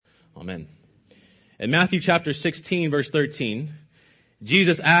Amen. In Matthew chapter 16, verse 13,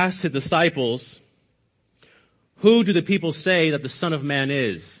 Jesus asked his disciples, "Who do the people say that the Son of Man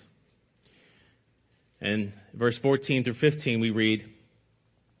is?" And verse 14 through 15 we read,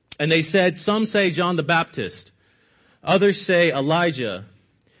 "And they said, some say John the Baptist, others say Elijah,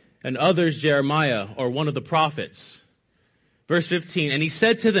 and others Jeremiah or one of the prophets." Verse 15, "And he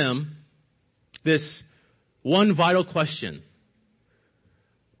said to them this one vital question,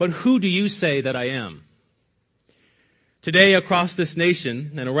 'But who do you say that I am?'" Today across this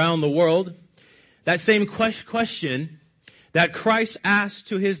nation and around the world, that same question that Christ asked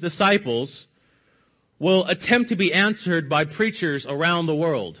to his disciples will attempt to be answered by preachers around the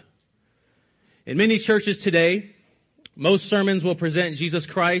world. In many churches today, most sermons will present Jesus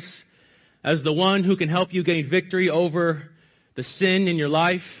Christ as the one who can help you gain victory over the sin in your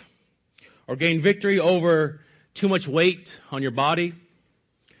life, or gain victory over too much weight on your body.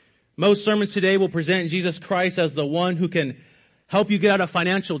 Most sermons today will present Jesus Christ as the one who can help you get out of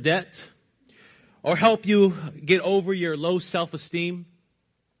financial debt, or help you get over your low self-esteem.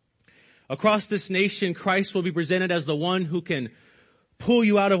 Across this nation, Christ will be presented as the one who can pull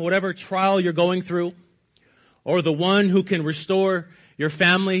you out of whatever trial you're going through, or the one who can restore your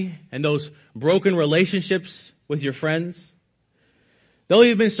family and those broken relationships with your friends. There'll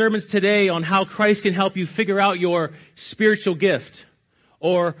even been sermons today on how Christ can help you figure out your spiritual gift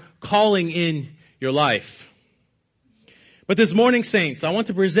or calling in your life. But this morning, saints, I want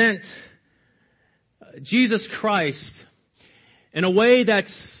to present Jesus Christ in a way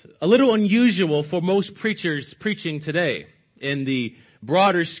that's a little unusual for most preachers preaching today in the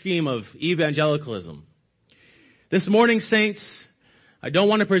broader scheme of evangelicalism. This morning, saints, I don't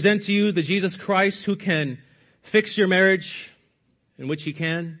want to present to you the Jesus Christ who can fix your marriage, in which he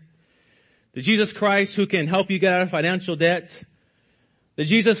can. The Jesus Christ who can help you get out of financial debt. The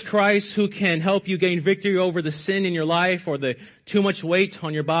Jesus Christ who can help you gain victory over the sin in your life or the too much weight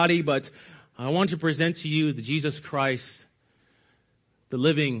on your body. But I want to present to you the Jesus Christ, the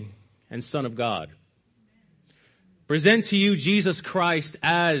living and Son of God. Present to you Jesus Christ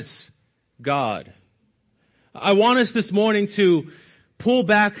as God. I want us this morning to pull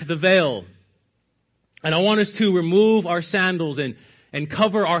back the veil. And I want us to remove our sandals and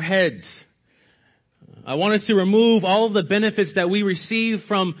cover our heads. I want us to remove all of the benefits that we receive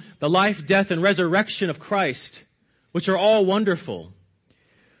from the life, death, and resurrection of Christ, which are all wonderful.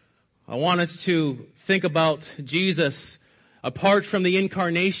 I want us to think about Jesus apart from the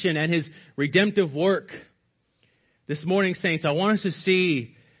incarnation and his redemptive work. This morning, saints, I want us to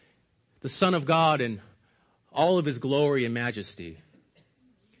see the Son of God in all of his glory and majesty.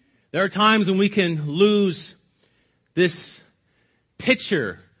 There are times when we can lose this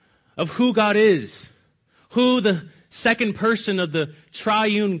picture of who God is, who the second person of the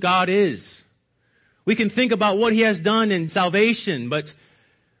triune God is. We can think about what he has done in salvation, but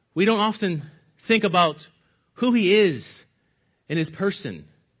we don't often think about who he is in his person,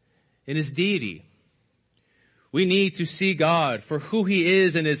 in his deity. We need to see God for who he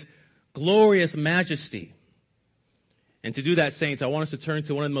is in his glorious majesty. And to do that, saints, I want us to turn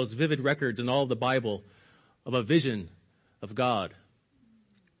to one of the most vivid records in all of the Bible of a vision of God.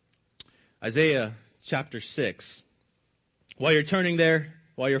 Isaiah chapter 6. While you're turning there,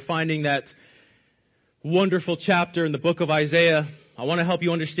 while you're finding that wonderful chapter in the book of Isaiah, I want to help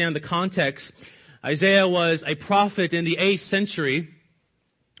you understand the context. Isaiah was a prophet in the 8th century.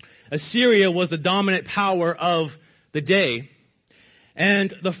 Assyria was the dominant power of the day.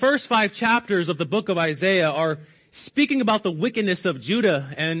 And the first 5 chapters of the book of Isaiah are speaking about the wickedness of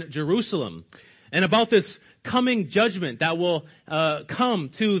Judah and Jerusalem, and about this coming judgment that will come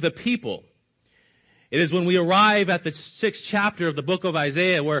to the people. It is when we arrive at the 6th chapter of the book of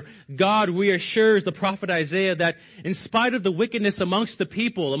Isaiah where God reassures the prophet Isaiah that in spite of the wickedness amongst the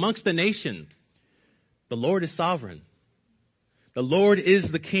people, amongst the nation, the Lord is sovereign. The Lord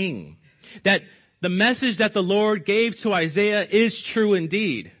is the king. That the message that the Lord gave to Isaiah is true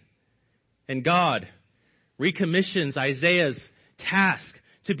indeed. And God recommissions Isaiah's task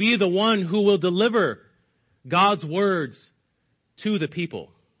to be the one who will deliver God's words to the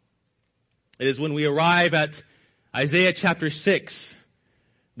people. It is when we arrive at Isaiah chapter 6,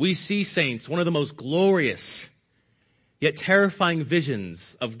 we see, saints, one of the most glorious yet terrifying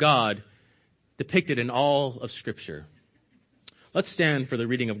visions of God depicted in all of Scripture. Let's stand for the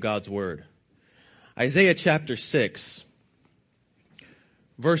reading of God's Word. Isaiah chapter 6,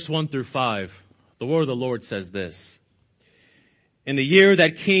 verse 1 through 5. The word of the Lord says this: "In the year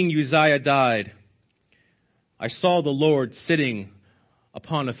that King Uzziah died, I saw the Lord sitting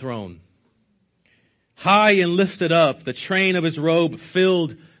upon a throne, High and lifted up, the train of his robe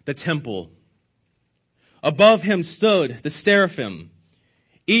filled the temple. Above him stood the seraphim.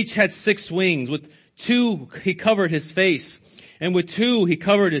 Each had 6 wings. With 2 he covered his face, and with 2 he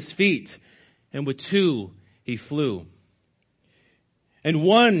covered his feet, and with 2 he flew. And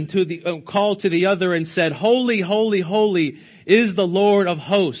one called to the other and said, Holy, holy, holy is the Lord of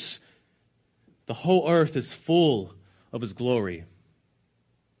hosts. The whole earth is full of his glory.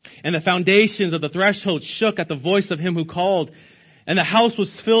 And the foundations of the threshold shook at the voice of him who called, and the house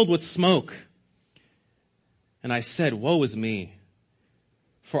was filled with smoke. And I said, Woe is me,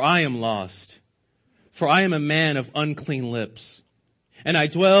 for I am lost, for I am a man of unclean lips, and I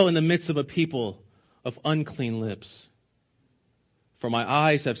dwell in the midst of a people of unclean lips. For my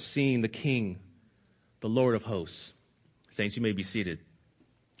eyes have seen the King, the Lord of hosts. Saints, you may be seated.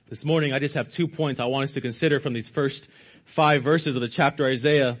 This morning, I just have 2 points I want us to consider from these first 5 verses of the chapter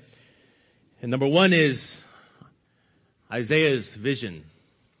Isaiah. And number 1 is Isaiah's vision.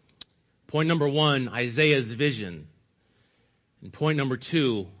 Point number 1, Isaiah's vision. And point number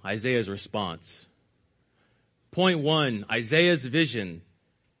 2, Isaiah's response. Point 1, Isaiah's vision.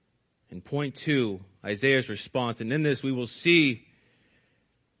 And point 2, Isaiah's response. And in this, we will see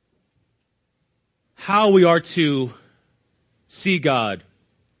how we are to see God,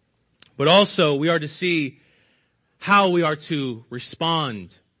 but also we are to see how we are to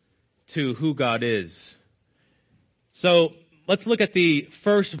respond to who God is. So let's look at the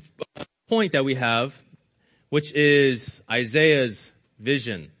first point that we have, which is Isaiah's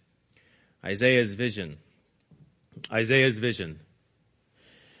vision. Isaiah's vision. Isaiah's vision.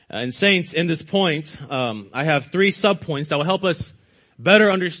 And saints, in this point, I have 3 subpoints that will help us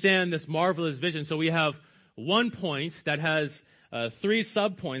better understand this marvelous vision. So we have 1 point that has 3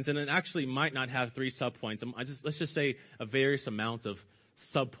 subpoints, and it actually might not have 3 subpoints. Let's just say a various amount of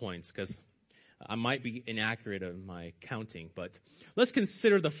subpoints, because I might be inaccurate in my counting. But let's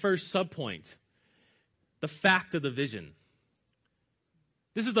consider the first subpoint, the fact of the vision.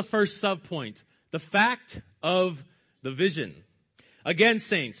 This is the first subpoint, the fact of the vision. Again,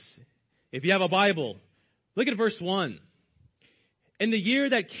 saints, if you have a Bible, look at verse 1. In the year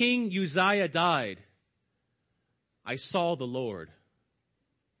that King Uzziah died, I saw the Lord.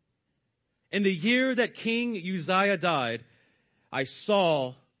 In the year that King Uzziah died, I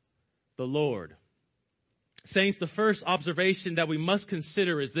saw the Lord. Saints, the first observation that we must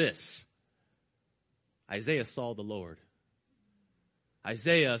consider is this. Isaiah saw the Lord.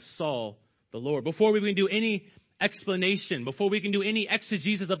 Isaiah saw the Lord. Before we can do any explanation, before we can do any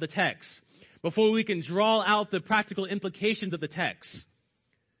exegesis of the text, before we can draw out the practical implications of the text,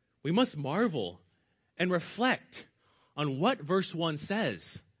 we must marvel and reflect on what verse 1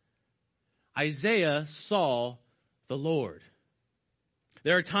 says. Isaiah saw the Lord.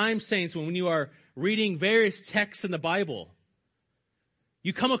 There are times, saints, when you are reading various texts in the Bible,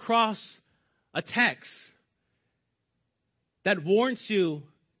 you come across a text that warrants you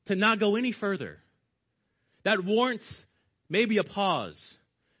to not go any further, that warrants maybe a pause,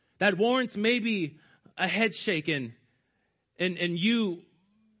 that warrants maybe a head shake and you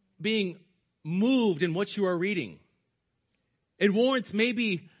being moved in what you are reading. It warrants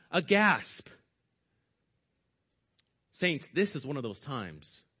maybe a gasp. Saints, this is one of those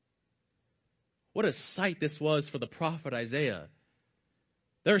times. What a sight this was for the prophet Isaiah.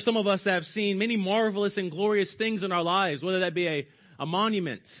 There are some of us that have seen many marvelous and glorious things in our lives, whether that be a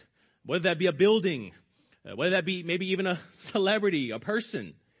monument, whether that be a building, whether that be maybe even a celebrity, a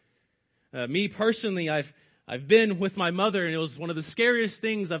person. Me personally, I've been with my mother, and it was one of the scariest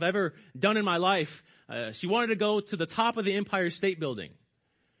things I've ever done in my life. She wanted to go to the top of the Empire State Building.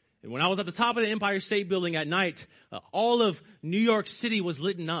 And when I was at the top of the Empire State Building at night, all of New York City was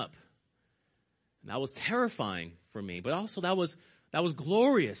lit up. And that was terrifying for me, but also that was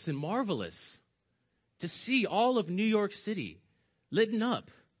glorious and marvelous to see all of New York City lit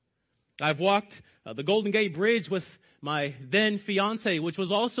up. I've walked the Golden Gate Bridge with my then fiance, which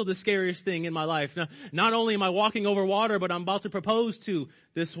was also the scariest thing in my life. Now, not only am I walking over water, but I'm about to propose to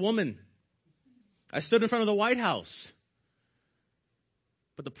this woman. I stood in front of the White House.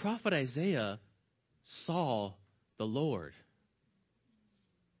 But the prophet Isaiah saw the Lord.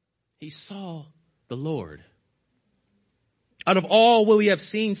 He saw the Lord. Out of all what we have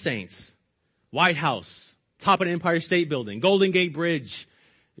seen, saints, White House, top of the Empire State Building, Golden Gate Bridge,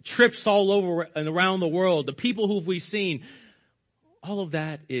 trips all over and around the world, the people who we've seen, all of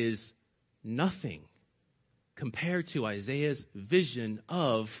that is nothing compared to Isaiah's vision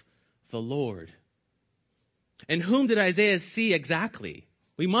of the Lord. And whom did Isaiah see exactly?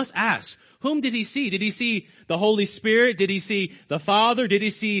 We must ask, whom did he see? Did he see the Holy Spirit? Did he see the Father? Did he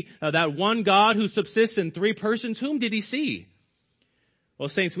see that one God who subsists in three persons? Whom did he see? Well,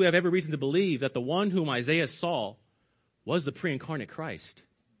 saints, we have every reason to believe that the one whom Isaiah saw was the pre-incarnate Christ.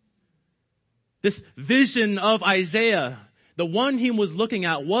 This vision of Isaiah, the one he was looking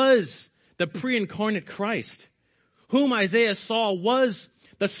at, was the pre-incarnate Christ. Whom Isaiah saw was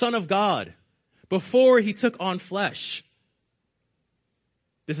the Son of God before he took on flesh.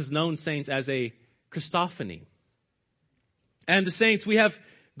 This is known, saints, as a Christophany. And the saints, we have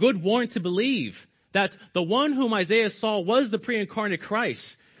good warrant to believe that the one whom Isaiah saw was the pre-incarnate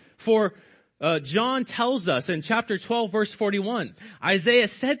Christ. For John tells us in chapter 12, verse 41, Isaiah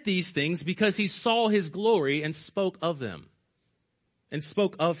said these things because he saw his glory and spoke of them, and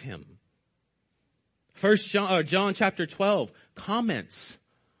spoke of him. First John chapter 12 comments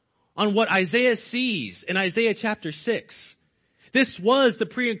on what Isaiah sees in Isaiah chapter 6. This was the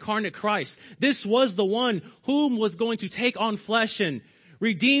pre-incarnate Christ. This was the one whom was going to take on flesh and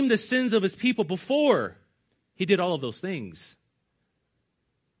redeem the sins of his people before he did all of those things.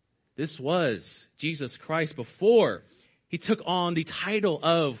 This was Jesus Christ before he took on the title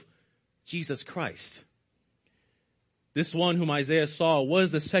of Jesus Christ. This one whom Isaiah saw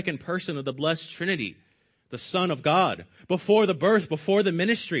was the second person of the blessed Trinity, the Son of God, before the birth, before the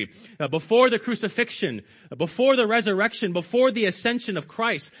ministry, before the crucifixion, before the resurrection, before the ascension of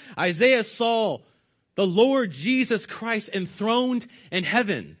Christ. Isaiah saw the Lord Jesus Christ enthroned in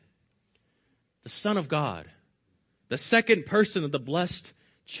heaven, the Son of God, the second person of the blessed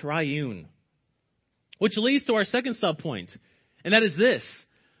triune. Which leads to our second subpoint, and that is this.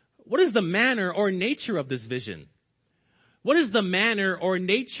 What is the manner or nature of this vision? What is the manner or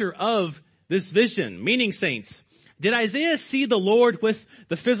nature of this vision? Meaning, saints, did Isaiah see the Lord with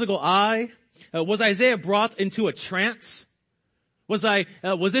the physical eye? Was Isaiah brought into a trance? Was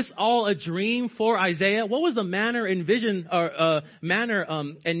this all a dream for Isaiah? What was the manner and vision, or manner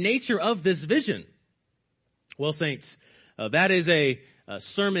and nature of this vision? Well, saints, that is a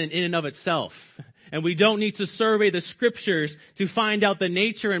sermon in and of itself. And we don't need to survey the scriptures to find out the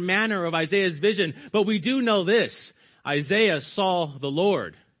nature and manner of Isaiah's vision. But we do know this. Isaiah saw the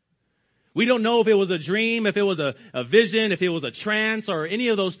Lord. We don't know if it was a dream, if it was a vision, if it was a trance, or any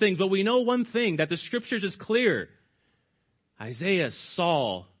of those things. But we know one thing, that the scriptures is clear. Isaiah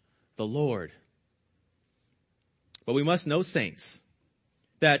saw the Lord. But we must know, saints,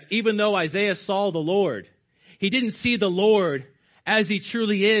 that even though Isaiah saw the Lord, he didn't see the Lord as he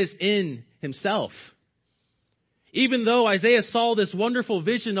truly is in himself. Even though Isaiah saw this wonderful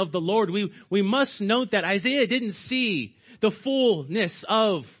vision of the Lord, we must note that Isaiah didn't see the fullness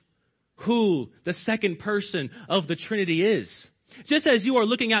of who the second person of the Trinity is. Just as you are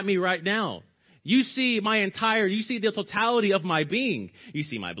looking at me right now, you see the totality of my being. You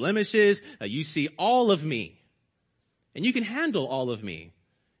see my blemishes, you see all of me. And you can handle all of me.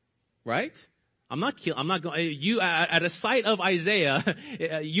 Right? I'm not going, you, at a sight of Isaiah,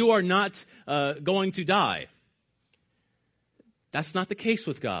 you are not going to die. That's not the case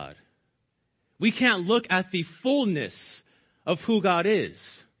with God. We can't look at the fullness of who God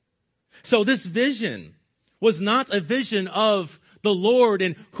is. So this vision was not a vision of the Lord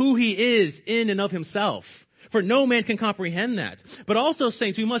and who he is in and of himself. For no man can comprehend that. But also,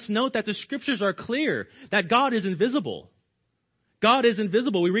 saints, we must note that the scriptures are clear that God is invisible. God is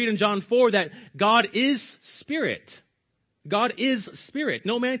invisible. We read in John 4 that God is spirit. God is spirit.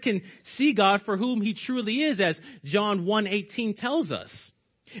 No man can see God for whom he truly is, as John 1:18 tells us.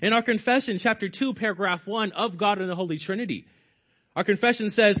 In our confession, chapter 2, paragraph 1 of God and the Holy Trinity, our confession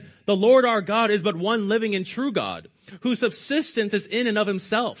says, the Lord our God is but one living and true God, whose subsistence is in and of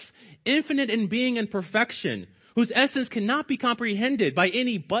himself, infinite in being and perfection, whose essence cannot be comprehended by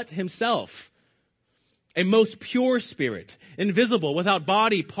any but himself. A most pure spirit, invisible, without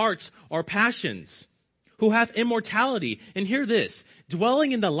body, parts, or passions, who hath immortality. And hear this,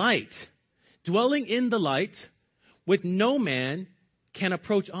 dwelling in the light, which no man can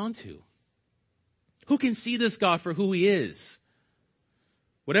approach onto. Who can see this God for who he is?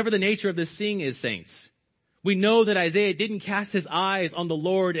 Whatever the nature of this seeing is, saints, we know that Isaiah didn't cast his eyes on the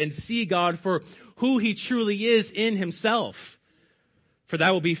Lord and see God for who he truly is in himself, for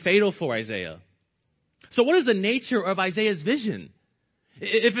that will be fatal for Isaiah. So what is the nature of Isaiah's vision?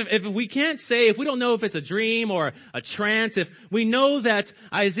 If we can't say, if we don't know if it's a dream or a trance, if we know that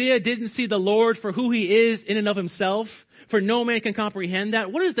Isaiah didn't see the Lord for who he is in and of himself, for no man can comprehend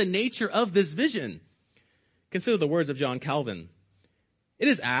that, what is the nature of this vision? Consider the words of John Calvin. It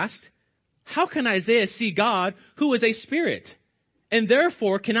is asked, how can Isaiah see God who is a spirit and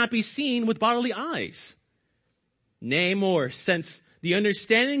therefore cannot be seen with bodily eyes? Nay, more, since the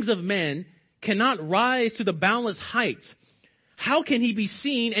understandings of men cannot rise to the boundless height, how can he be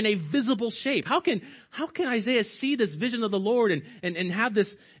seen in a visible shape? How can Isaiah see this vision of the Lord and have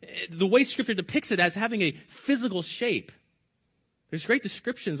this, the way Scripture depicts it as having a physical shape? There's great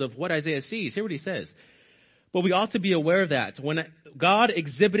descriptions of what Isaiah sees. Hear what he says. But we ought to be aware that when God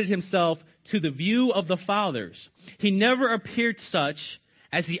exhibited himself to the view of the fathers, he never appeared such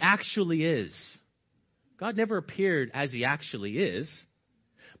as he actually is. God never appeared as he actually is,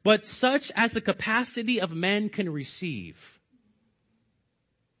 but such as the capacity of men can receive.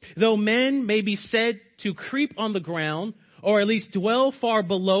 Though men may be said to creep on the ground, or at least dwell far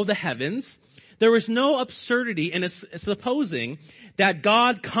below the heavens, there is no absurdity in supposing that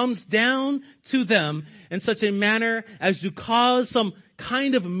God comes down to them in such a manner as to cause some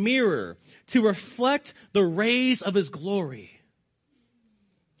kind of mirror to reflect the rays of his glory.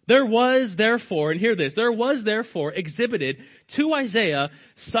 There was therefore, and hear this, there was therefore exhibited to Isaiah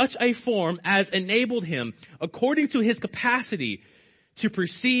such a form as enabled him, according to his capacity, to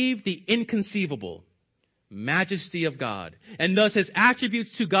perceive the inconceivable majesty of God, and thus his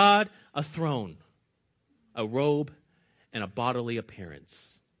attributes to God: a throne, a robe, and a bodily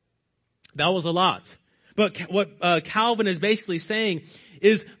appearance. That was a lot. But what Calvin is basically saying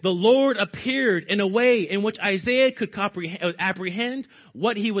is the Lord appeared in a way in which Isaiah could apprehend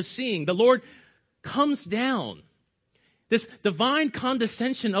what he was seeing. The Lord comes down, this divine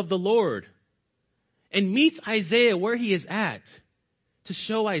condescension of the Lord, and meets Isaiah where he is at, to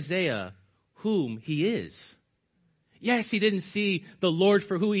show Isaiah whom he is. Yes, he didn't see the Lord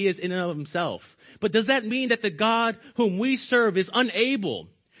for who he is in and of himself. But does that mean that the God whom we serve is unable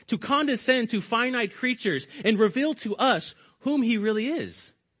to condescend to finite creatures and reveal to us whom he really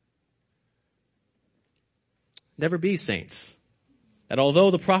is? Never be, saints. That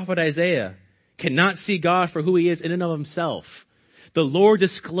although the prophet Isaiah cannot see God for who he is in and of himself, the Lord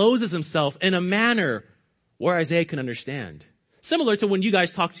discloses himself in a manner where Isaiah can understand. Similar to when you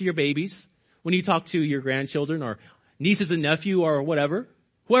guys talk to your babies, when you talk to your grandchildren or nieces and nephew or whatever,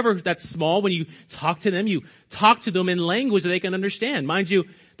 whoever that's small, when you talk to them in language that they can understand. Mind you,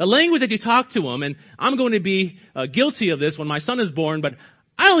 the language that you talk to them, and I'm going to be guilty of this when my son is born, but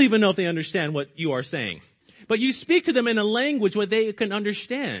I don't even know if they understand what you are saying. But you speak to them in a language where they can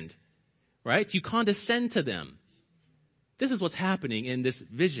understand, right? You condescend to them. This is what's happening in this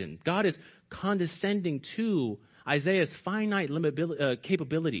vision. God is condescending to Isaiah's finite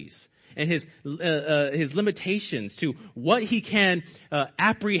capabilities and his limitations to what he can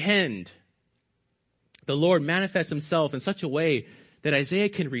apprehend. The Lord manifests himself in such a way that Isaiah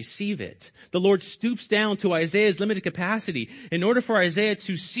can receive it. The Lord stoops down to Isaiah's limited capacity in order for Isaiah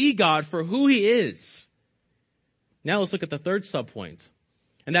to see God for who he is. Now let's look at the third subpoint,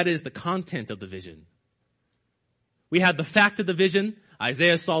 and that is the content of the vision. We have the fact of the vision: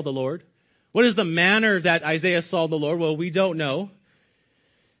 Isaiah saw the Lord. What is the manner that Isaiah saw the Lord? Well, we don't know.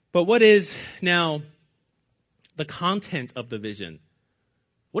 But what is now the content of the vision?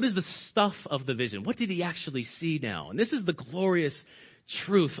 What is the stuff of the vision? What did he actually see now? And this is the glorious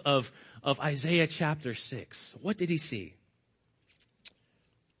truth of Isaiah chapter 6. What did he see?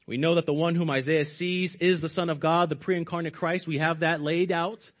 We know that the one whom Isaiah sees is the Son of God, the pre-incarnate Christ. We have that laid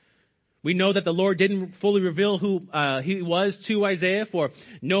out. We know that the Lord didn't fully reveal who he was to Isaiah, for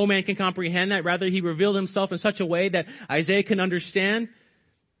no man can comprehend that. Rather, he revealed himself in such a way that Isaiah can understand.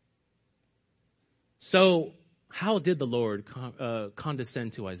 So, how did the Lord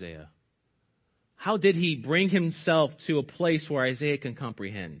condescend to Isaiah? How did he bring himself to a place where Isaiah can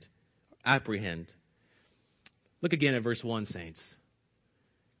apprehend? Look again at verse 1, saints.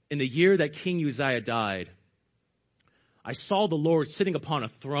 In the year that King Uzziah died, I saw the Lord sitting upon a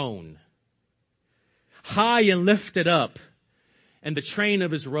throne, high and lifted up, and the train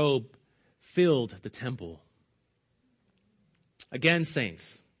of his robe filled the temple. Again,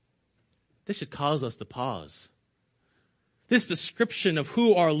 saints, this should cause us to pause. This description of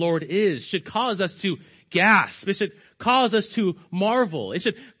who our Lord is should cause us to gasp. It should cause us to marvel. It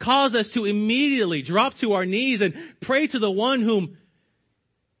should cause us to immediately drop to our knees and pray to the one whom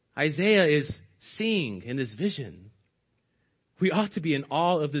Isaiah is seeing in this vision. We ought to be in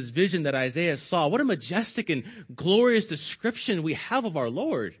awe of this vision that Isaiah saw. What a majestic and glorious description we have of our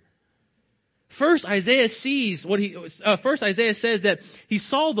Lord. First, Isaiah says that he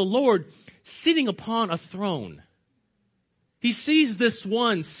saw the Lord sitting upon a throne. He sees this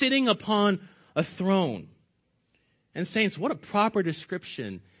one sitting upon a throne. And saints, what a proper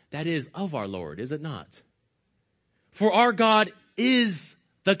description that is of our Lord, is it not? For our God is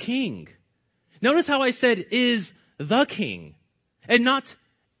the King. Notice how I said is the King and not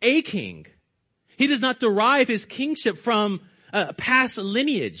a king. He does not derive his kingship from past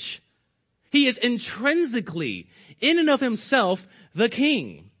lineage. He is intrinsically, in and of himself, the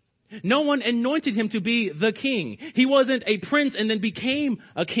king. No one anointed him to be the king. He wasn't a prince and then became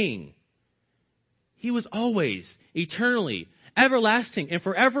a king. He was always, eternally, everlasting, and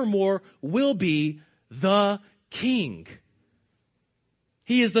forevermore will be the king.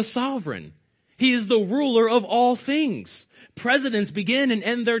 He is the sovereign. He is the ruler of all things. Presidents begin and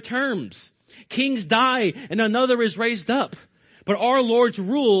end their terms. Kings die and another is raised up. But our Lord's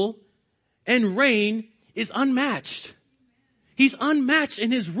rule and reign is unmatched. He's unmatched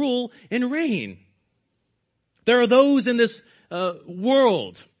in his rule and reign. There are those in this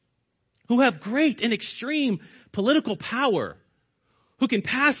world who have great and extreme political power, who can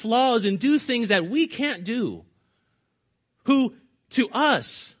pass laws and do things that we can't do, who to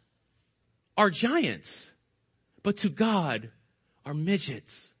us are giants, but to God are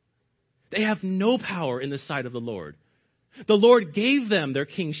midgets. They have no power in the sight of the Lord. The Lord gave them their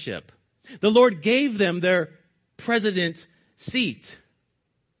kingship. The Lord gave them their president seat.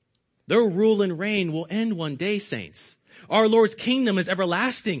 Their rule and reign will end one day, saints. Our Lord's kingdom is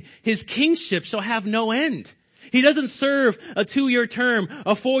everlasting. His kingship shall have no end. He doesn't serve a 2-year term,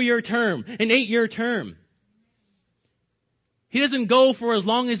 a 4-year term, an 8-year term. He doesn't go for as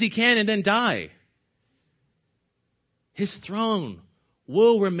long as he can and then die. His throne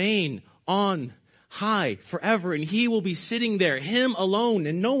will remain on high forever, and he will be sitting there, him alone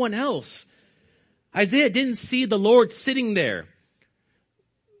and no one else. Isaiah didn't see the Lord sitting there.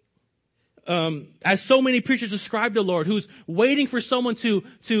 As so many preachers describe the Lord, who's waiting for someone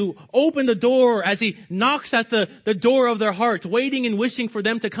to open the door as he knocks at the door of their heart, waiting and wishing for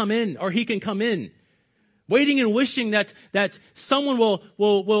them to come in, or he can come in. Waiting and wishing that someone will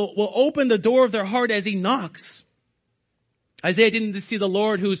open the door of their heart as he knocks. Isaiah didn't see the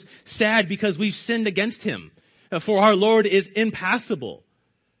Lord who's sad because we've sinned against him. For our Lord is impassible.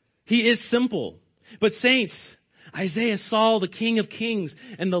 He is simple. But saints, Isaiah saw the King of Kings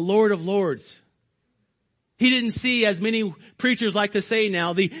and the Lord of Lords. He didn't see, as many preachers like to say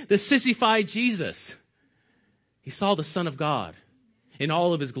now, the sissified Jesus. He saw the Son of God in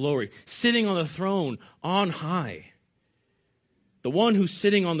all of his glory, sitting on the throne on high. The one who's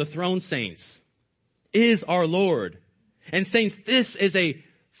sitting on the throne, saints, is our Lord. And saints, this is a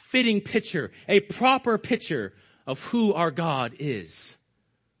fitting picture, a proper picture of who our God is.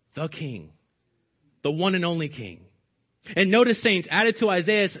 The King. The one and only King. And notice, saints, added to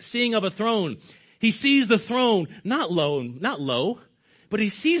Isaiah's seeing of a throne, he sees the throne not low, but he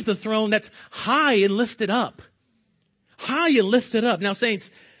sees the throne that's high and lifted up. High and lifted up. Now,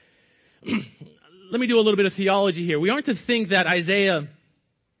 saints, let me do a little bit of theology here. We aren't to think that Isaiah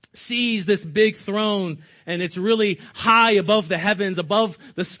sees this big throne and it's really high above the heavens, above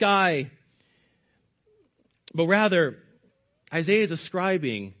the sky. But rather, Isaiah is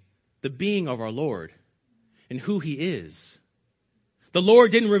ascribing the being of our Lord and who he is. The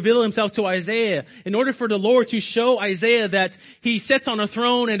Lord didn't reveal himself to Isaiah in order for the Lord to show Isaiah that he sits on a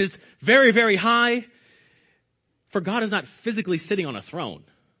throne and is very, very high. For God is not physically sitting on a throne.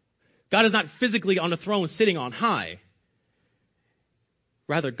 God is not physically on a throne sitting on high.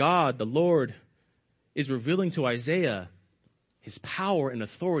 Rather, God, the Lord, is revealing to Isaiah his power and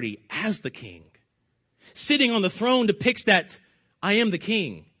authority as the king. Sitting on the throne depicts that I am the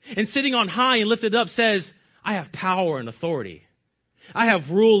king. And sitting on high and lifted up says, I have power and authority. I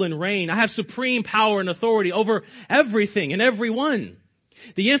have rule and reign. I have supreme power and authority over everything and everyone.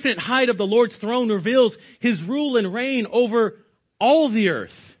 The infinite height of the Lord's throne reveals his rule and reign over all the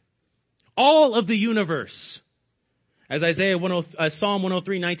earth, all of the universe. As Psalm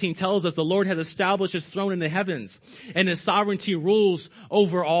 103:19 tells us, the Lord has established his throne in the heavens, and his sovereignty rules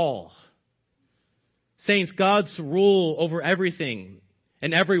over all. Saints, God's rule over everything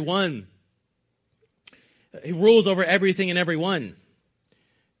and everyone. He rules over everything and everyone.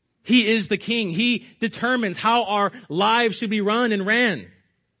 He is the king. He determines how our lives should be run and ran.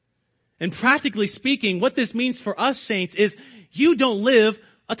 And practically speaking, what this means for us, saints, is you don't live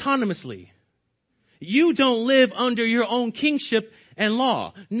autonomously. You don't live under your own kingship and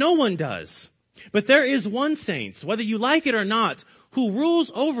law. No one does. But there is one, saints, whether you like it or not, who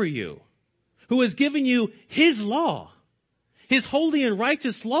rules over you, who has given you his law, his holy and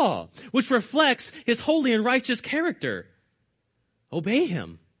righteous law, which reflects his holy and righteous character. Obey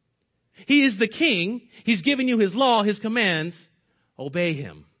him. He is the king. He's given you his law, his commands. Obey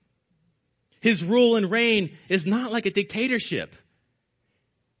him. His rule and reign is not like a dictatorship.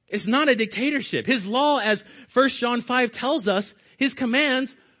 It's not a dictatorship. His law, as 1 John 5 tells us, his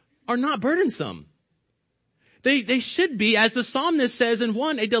commands are not burdensome. They should be, as the psalmist says in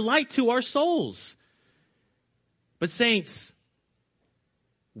 1, a delight to our souls. But saints,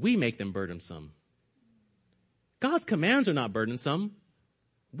 we make them burdensome. God's commands are not burdensome.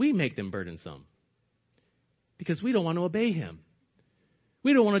 We make them burdensome because we don't want to obey him.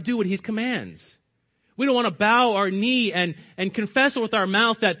 We don't want to do what he commands. We don't want to bow our knee and confess with our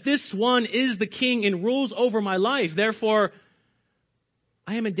mouth that this one is the king and rules over my life. Therefore,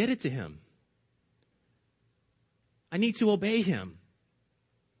 I am indebted to him. I need to obey him.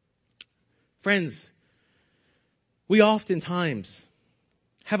 Friends, we oftentimes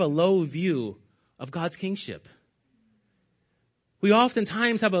have a low view of God's kingship. We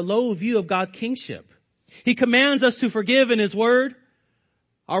oftentimes have a low view of God's kingship. He commands us to forgive in his word.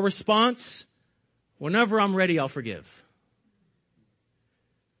 Our response, whenever I'm ready, I'll forgive.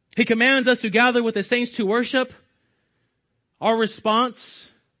 He commands us to gather with the saints to worship. Our response,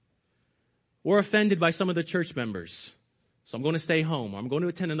 we're offended by some of the church members, so I'm going to stay home. I'm going to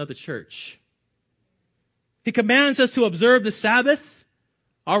attend another church. He commands us to observe the Sabbath.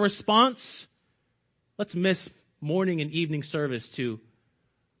 Our response, let's miss morning and evening service to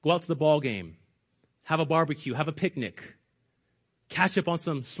go out to the ball game, have a barbecue, have a picnic, catch up on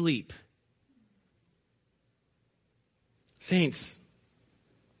some sleep. Saints,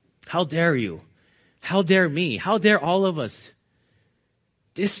 how dare you? How dare me? How dare all of us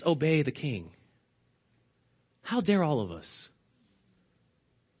disobey the King? How dare all of us?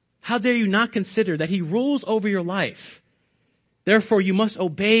 How dare you not consider that he rules over your life? Therefore, you must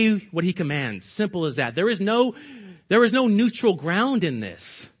obey what he commands. Simple as that. There is no neutral ground in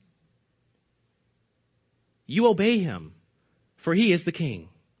this. You obey him, for he is the King.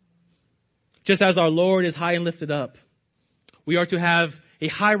 Just as our Lord is high and lifted up, we are to have a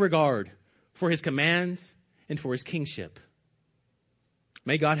high regard for his commands and for his kingship.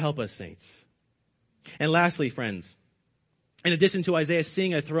 May God help us, saints. And lastly, friends, in addition to Isaiah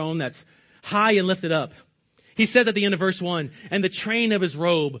seeing a throne that's high and lifted up, he says at the end of verse 1, and the train of his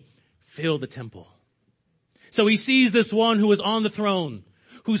robe filled the temple. So he sees this one who is on the throne,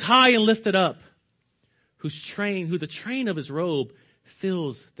 who's high and lifted up, who the train of his robe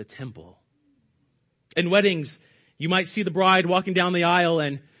fills the temple. In weddings, you might see the bride walking down the aisle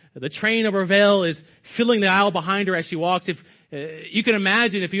and the train of her veil is filling the aisle behind her as she walks. If you can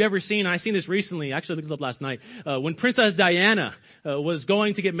imagine, if you've ever seen, I seen this recently, actually I looked it up last night, when Princess Diana was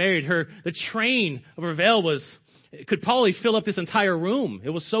going to get married, the train of her veil could probably fill up this entire room.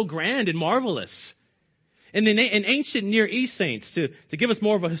 It was so grand and marvelous. In ancient Near East, saints, to give us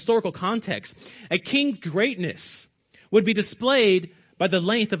more of a historical context, a king's greatness would be displayed by the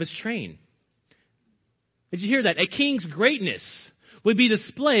length of his train. Did you hear that? A king's greatness would be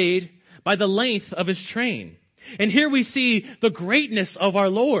displayed by the length of his train. And here we see the greatness of our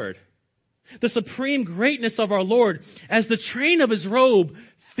Lord, the supreme greatness of our Lord, as the train of his robe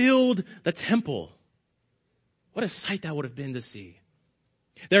filled the temple. What a sight that would have been to see.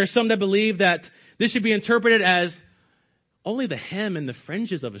 There are some that believe that this should be interpreted as only the hem and the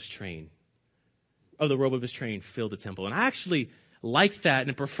fringes of his train, of the robe of his train, filled the temple. And I actually like that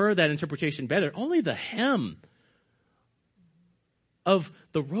and prefer that interpretation better. Only the hem of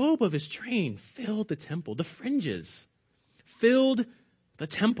the robe of his train filled the temple. The fringes filled the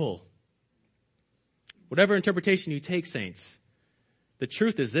temple. Whatever interpretation you take, saints, the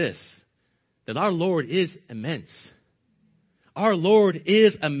truth is this, that our Lord is immense. Our Lord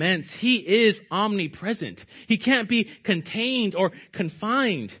is immense. He is omnipresent. He can't be contained or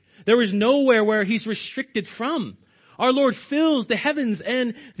confined. There is nowhere where he's restricted from. Our Lord fills the heavens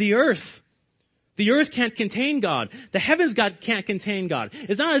and the earth. The earth can't contain God. The heavens can't contain God.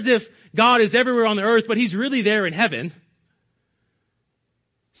 It's not as if God is everywhere on the earth, but he's really there in heaven.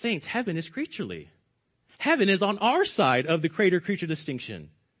 Saints, heaven is creaturely. Heaven is on our side of the creator-creature distinction.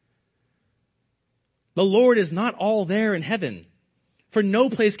 The Lord is not all there in heaven, for no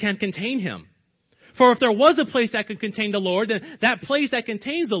place can contain him. For if there was a place that could contain the Lord, then that place that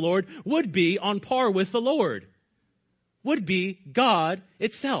contains the Lord would be on par with the Lord, would be God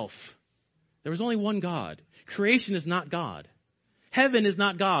itself. There was only one God. Creation is not God. Heaven is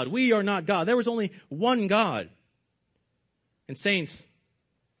not God. We are not God. There was only one God. And saints,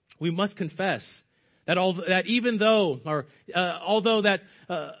 we must confess that although that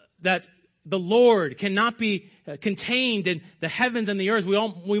the Lord cannot be contained in the heavens and the earth,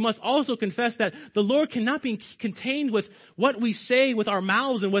 we must also confess that the Lord cannot be contained with what we say with our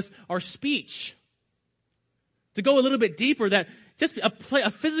mouths and with our speech. To go a little bit deeper, that just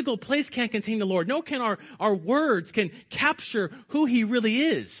a physical place can't contain the Lord. No, can our words can capture who he really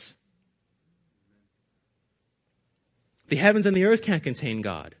is. The heavens and the earth can't contain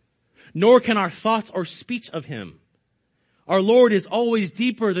God, nor can our thoughts or speech of him. Our Lord is always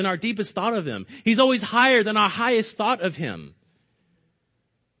deeper than our deepest thought of him. He's always higher than our highest thought of him.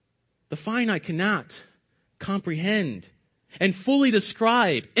 the finite cannot comprehend and fully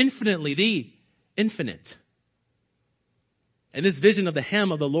describe infinitely the infinite. And this vision of the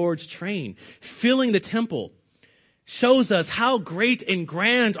hem of the Lord's train filling the temple shows us how great and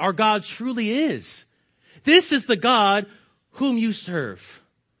grand our God truly is. This is the God whom you serve.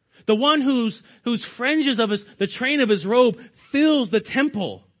 The one whose fringes of the train of his robe fills the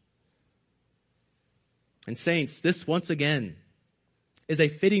temple. And saints, this once again is a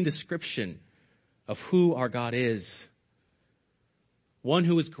fitting description of who our God is. One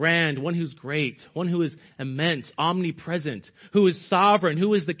who is grand, one who's great, one who is immense, omnipresent, who is sovereign,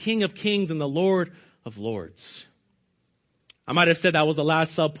 who is the King of kings and the Lord of lords. I might have said that was the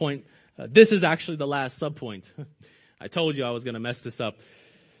last subpoint. This is actually the last subpoint. I told you I was going to mess this up.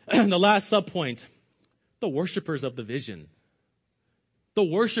 The last subpoint, the worshipers of the vision. The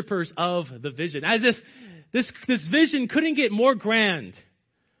worshipers of the vision. As if this vision couldn't get more grand.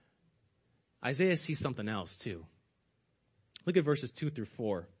 Isaiah sees something else too. Look at verses 2 through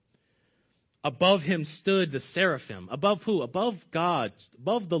 4. Above him stood the seraphim. Above who? Above God,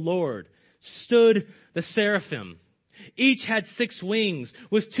 above the Lord, stood the seraphim. Each had 6 wings.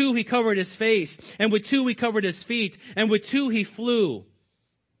 With 2 he covered his face, and with 2 he covered his feet, and with 2 he flew.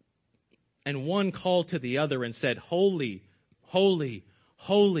 And one called to the other and said, Holy, holy,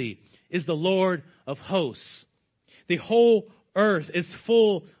 holy is the Lord of hosts. The whole earth is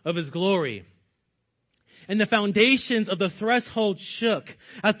full of his glory. And the foundations of the threshold shook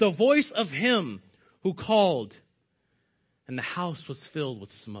at the voice of him who called, and the house was filled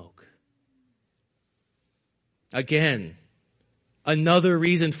with smoke. Again, another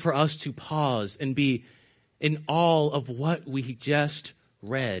reason for us to pause and be in awe of what we just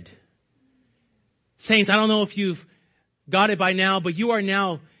read. Saints, I don't know if you've got it by now, but you are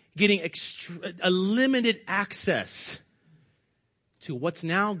now getting a limited access to what's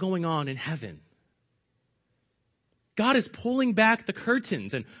now going on in heaven. God is pulling back the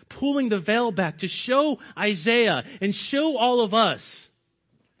curtains and pulling the veil back to show Isaiah and show all of us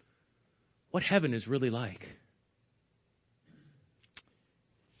what heaven is really like.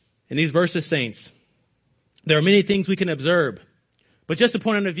 In these verses, saints, there are many things we can observe. But just a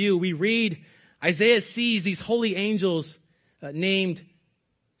point of view, we read Isaiah sees these holy angels named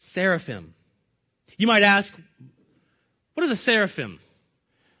seraphim. You might ask, what is a seraphim?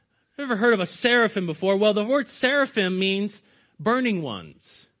 Ever heard of a seraphim before? Well, the word seraphim means burning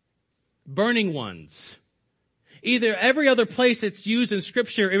ones. Burning ones. Either every other place it's used in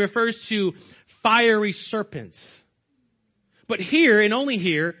scripture, it refers to fiery serpents. But here, and only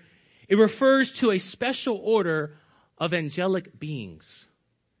here, it refers to a special order of angelic beings.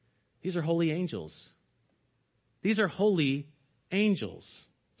 These are holy angels. These are holy angels.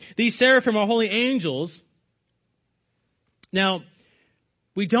 These seraphim are holy angels. Now,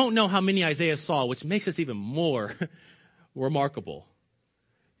 we don't know how many Isaiah saw, which makes this even more remarkable.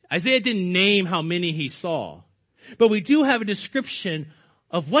 Isaiah didn't name how many he saw, but we do have a description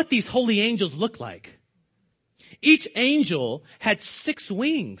of what these holy angels look like. Each angel had 6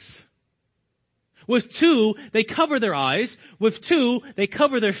 wings. With 2, they cover their eyes. With 2, they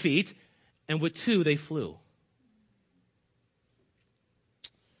cover their feet. And with 2, they flew.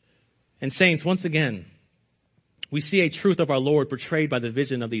 And saints, once again, we see a truth of our Lord portrayed by the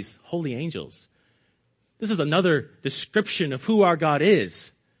vision of these holy angels. This is another description of who our God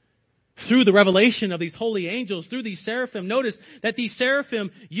is. Through the revelation of these holy angels, through these seraphim, notice that these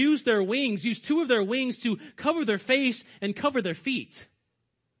seraphim use 2 of their wings to cover their face and cover their feet.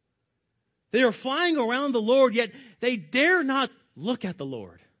 They are flying around the Lord, yet they dare not look at the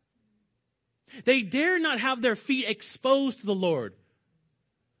Lord. They dare not have their feet exposed to the Lord,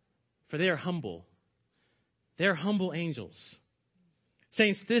 for they are humble. They are humble angels.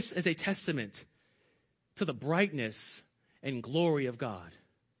 Saints, this is a testament to the brightness and glory of God.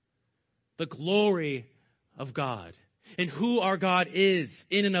 The glory of God and who our God is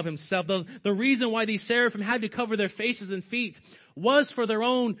in and of himself. The reason why these seraphim had to cover their faces and feet was for their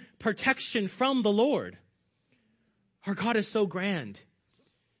own protection from the Lord. Our God is so grand.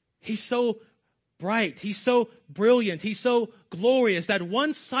 He's so bright. He's so brilliant. He's so glorious that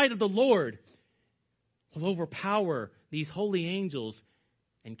one sight of the Lord will overpower these holy angels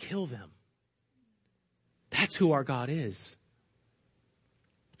and kill them. That's who our God is.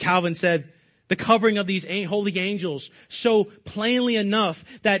 Calvin said, the covering of these holy angels show plainly enough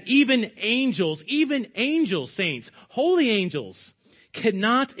that even angels, saints, holy angels,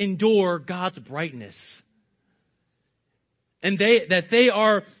 cannot endure God's brightness. And they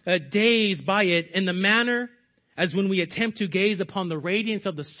are dazed by it in the manner as when we attempt to gaze upon the radiance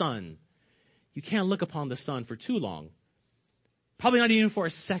of the sun. You can't look upon the sun for too long Probably not even for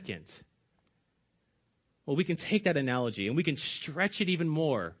a second. Well, we can take that analogy and we can stretch it even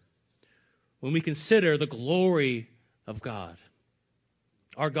more when we consider the glory of God.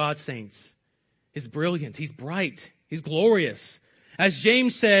 Our God, saints, is brilliant. He's bright. He's glorious. As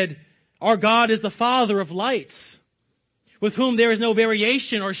James said, our God is the Father of lights, with whom there is no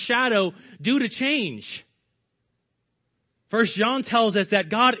variation or shadow due to change. 1 John tells us that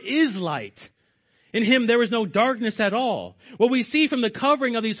God is light. In him there is no darkness at all. What we see from the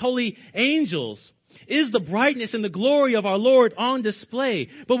covering of these holy angels is the brightness and the glory of our Lord on display.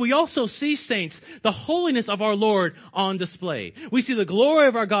 But we also see, saints, the holiness of our Lord on display. We see the glory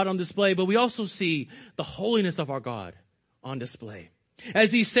of our God on display, but we also see the holiness of our God on display.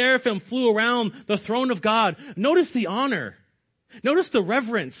 As these seraphim flew around the throne of God, notice the honor. Notice the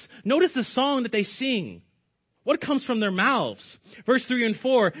reverence. Notice the song that they sing. What comes from their mouths? Verse 3 and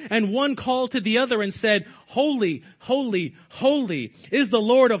 4, and one called to the other and said, Holy, holy, holy is the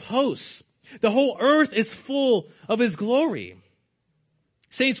Lord of hosts. The whole earth is full of his glory.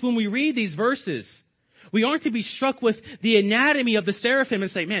 Saints, when we read these verses, we aren't to be struck with the anatomy of the seraphim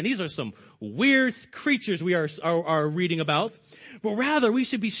and say, man, these are some weird creatures we are reading about. But rather, we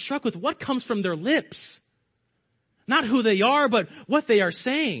should be struck with what comes from their lips. Not who they are, but what they are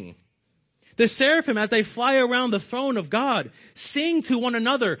saying. The seraphim, as they fly around the throne of God, sing to one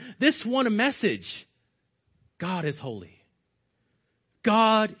another this one message. God is holy.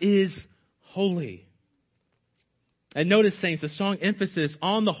 God is holy. And notice, saints, a strong emphasis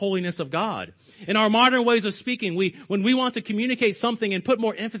on the holiness of God. In our modern ways of speaking, when we want to communicate something and put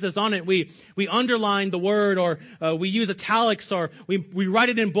more emphasis on it, we underline the word, or we use italics, or we write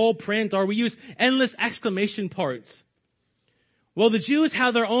it in bold print, or we use endless exclamation parts. Well, the Jews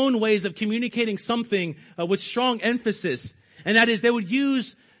have their own ways of communicating something with strong emphasis, and that is they would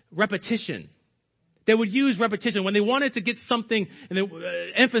use repetition. They would use repetition when they wanted to get something and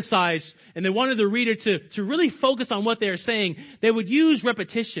they emphasize, and they wanted the reader to really focus on what they are saying. They would use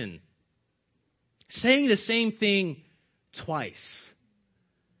repetition, saying the same thing twice.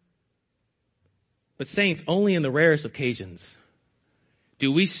 But saints, only in the rarest occasions do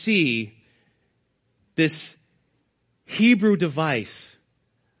we see this Hebrew device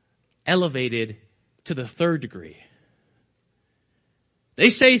elevated to the third degree. They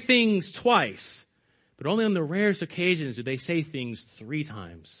say things twice, but only on the rarest occasions do they say things 3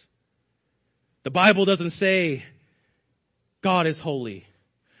 times. The Bible doesn't say God is holy.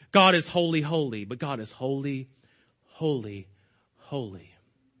 God is holy, holy, but God is holy, holy, holy.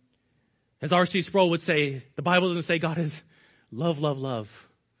 As R.C. Sproul would say, the Bible doesn't say God is love, love, love,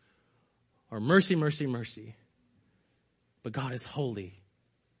 or mercy, mercy, mercy. But God is holy,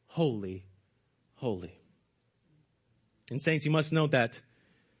 holy, holy. And saints, you must note that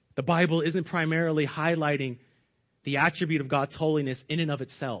the Bible isn't primarily highlighting the attribute of God's holiness in and of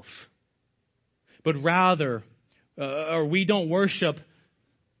itself. But rather, we don't worship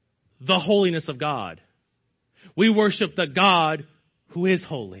the holiness of God. We worship the God who is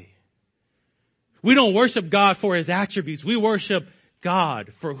holy. We don't worship God for his attributes. We worship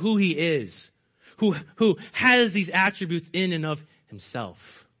God for who he is. Who has these attributes in and of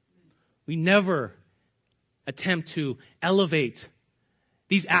himself. We never attempt to elevate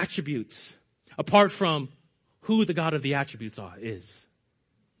these attributes apart from who the God of the attributes is.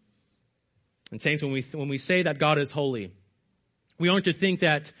 And saints, when we say that God is holy, we aren't to think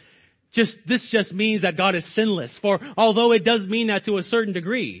that this just means that God is sinless, for although it does mean that to a certain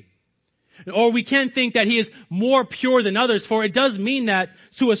degree. Or we can't think that he is more pure than others, for it does mean that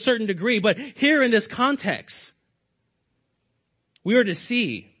to a certain degree. But here in this context, we are to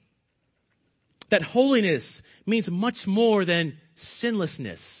see that holiness means much more than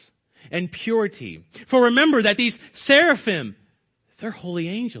sinlessness and purity. For remember that these seraphim, they're holy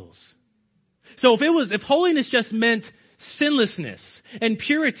angels. So if holiness just meant sinlessness and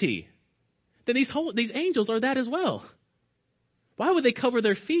purity, then these angels are that as well. Why would they cover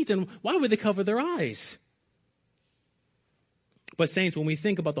their feet and why would they cover their eyes? But saints, when we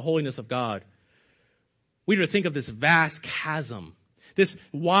think about the holiness of God, we need to think of this vast chasm, this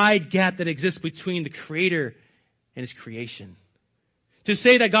wide gap that exists between the Creator and his creation. To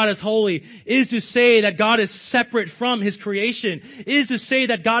say that God is holy is to say that God is separate from his creation, is to say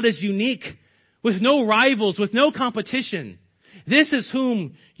that God is unique, with no rivals, with no competition. This is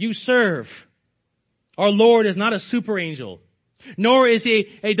whom you serve. Our Lord is not a super angel, nor is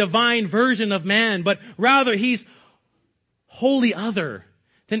he a divine version of man, but rather he's wholly other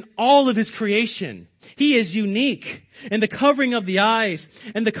than all of his creation. He is unique. And the covering of the eyes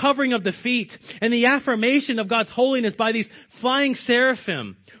and the covering of the feet and the affirmation of God's holiness by these flying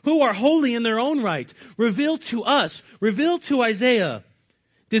seraphim who are holy in their own right revealed to us, revealed to Isaiah,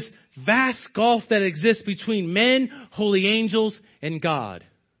 this vast gulf that exists between men, holy angels, and God.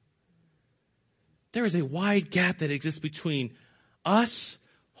 There is a wide gap that exists between us,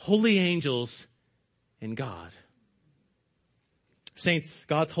 holy angels, and God. Saints,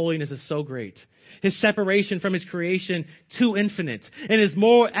 God's holiness is so great. His separation from his creation too infinite. And his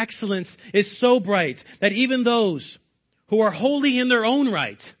moral excellence is so bright that even those who are holy in their own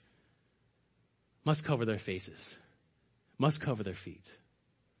right must cover their faces, must cover their feet.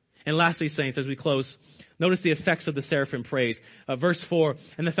 And lastly, saints, as we close, notice the effects of the seraphim praise. Verse 4,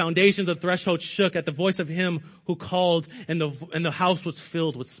 and the foundations of the threshold shook at the voice of him who called, and the house was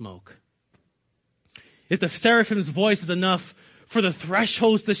filled with smoke. If the seraphim's voice is enough for the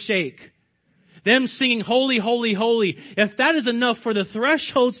thresholds to shake, them singing holy, holy, holy, if that is enough for the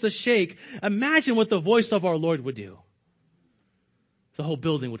thresholds to shake, imagine what the voice of our Lord would do. The whole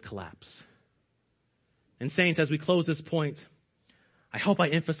building would collapse. And saints, as we close this point, I hope I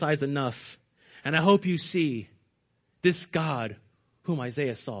emphasized enough, and I hope you see this God whom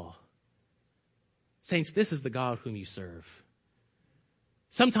Isaiah saw. Saints, this is the God whom you serve.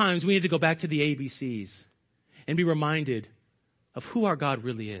 Sometimes we need to go back to the ABCs and be reminded of who our God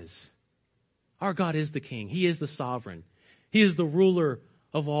really is. Our God is the King. He is the sovereign. He is the ruler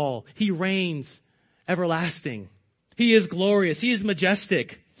of all. He reigns everlasting. He is glorious. He is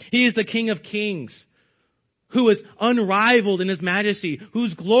majestic. He is the King of kings, who is unrivaled in his majesty,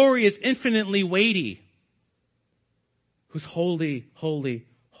 whose glory is infinitely weighty, who's holy, holy,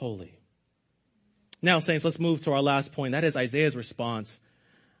 holy. Now, saints, let's move to our last point. That is Isaiah's response.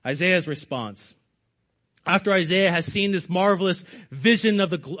 Isaiah's response. After Isaiah has seen this marvelous vision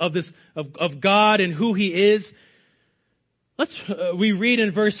of God and who he is, we read in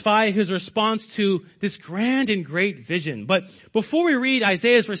verse 5 his response to this grand and great vision. But before we read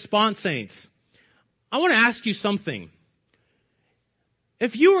Isaiah's response, saints, I want to ask you something.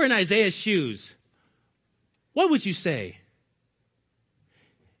 If you were in Isaiah's shoes, what would you say?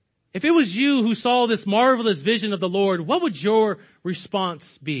 If it was you who saw this marvelous vision of the Lord, what would your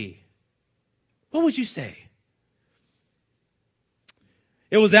response be? What would you say?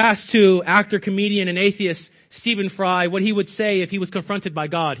 It was asked to actor, comedian, and atheist Stephen Fry what he would say if he was confronted by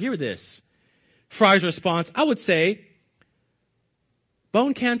God. Hear this. Fry's response, I would say,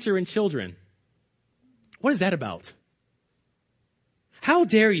 bone cancer in children. What is that about? How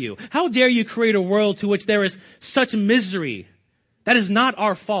dare you? How dare you create a world to which there is such misery? That is not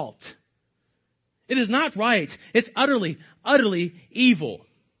our fault. It is not right. It's utterly, utterly evil.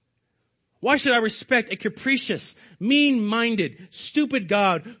 Why should I respect a capricious, mean-minded, stupid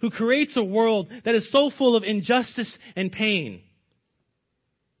God who creates a world that is so full of injustice and pain?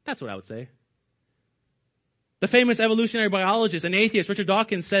 That's what I would say. The famous evolutionary biologist and atheist Richard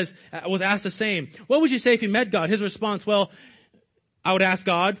Dawkins was asked the same. What would you say if you met God? His response, well, I would ask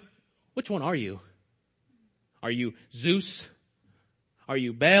God, which one are you? Are you Zeus? Are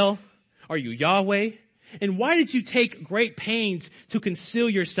you Baal? Are you Yahweh? And why did you take great pains to conceal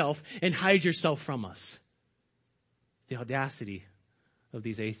yourself and hide yourself from us? The audacity of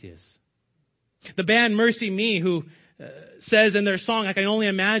these atheists. The band Mercy Me, who says in their song, I can only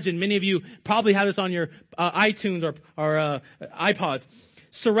imagine, many of you probably have this on your iTunes or iPods.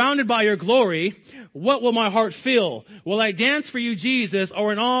 Surrounded by your glory, what will my heart feel? Will I dance for you, Jesus,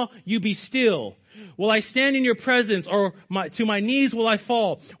 or in awe you be still? Will I stand in your presence, or to my knees will I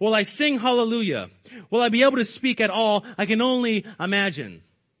fall? Will I sing hallelujah? Will I be able to speak at all? I can only imagine.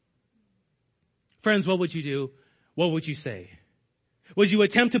 Friends, what would you do? What would you say? Would you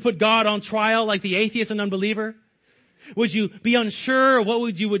attempt to put God on trial like the atheist and unbeliever? Would you be unsure of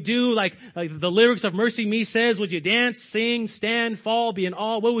what you would do like the lyrics of Mercy Me says? Would you dance, sing, stand, fall, be in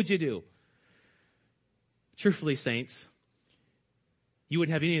awe? What would you do? Truthfully, saints, you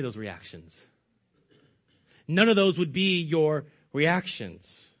wouldn't have any of those reactions. None of those would be your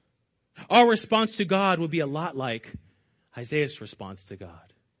reactions. Our response to God would be a lot like Isaiah's response to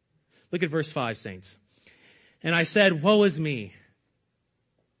God. Look at verse 5, saints. And I said, woe is me.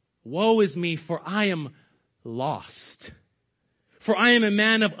 Woe is me, for I am lost. For I am a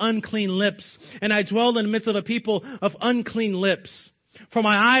man of unclean lips, and I dwell in the midst of a people of unclean lips. For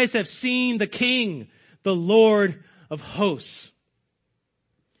my eyes have seen the King, the Lord of hosts.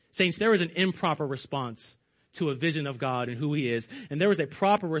 Saints, there is an improper response to a vision of God and who he is. And there is a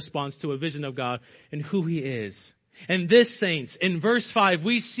proper response to a vision of God and who he is. And this, saints, in verse 5,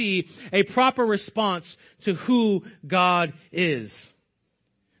 we see a proper response to who God is.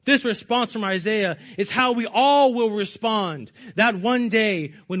 This response from Isaiah is how we all will respond that one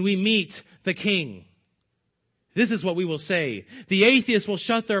day when we meet the King. This is what we will say. The atheists will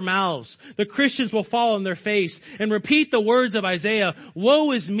shut their mouths. The Christians will fall on their face and repeat the words of Isaiah,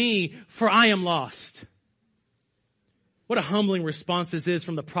 "Woe is me, for I am lost." What a humbling response this is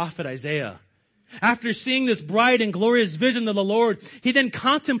from the prophet Isaiah. After seeing this bright and glorious vision of the Lord, he then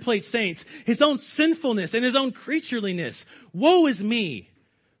contemplates, saints, his own sinfulness and his own creatureliness. Woe is me,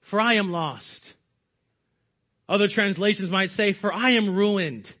 for I am lost. Other translations might say, for I am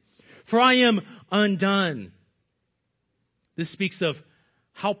ruined, for I am undone. This speaks of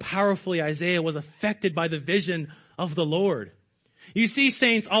how powerfully Isaiah was affected by the vision of the Lord. You see,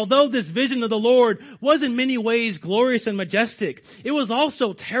 saints, although this vision of the Lord was in many ways glorious and majestic, it was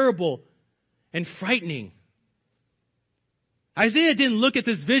also terrible and frightening. Isaiah didn't look at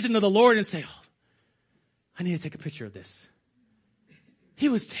this vision of the Lord and say, "Oh, I need to take a picture of this." He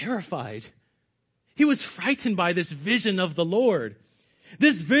was terrified. He was frightened by this vision of the Lord.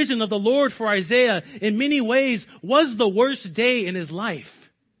 This vision of the Lord for Isaiah in many ways was the worst day in his life.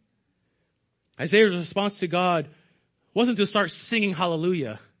 Isaiah's response to God wasn't to start singing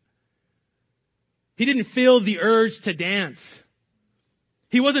hallelujah. He didn't feel the urge to dance.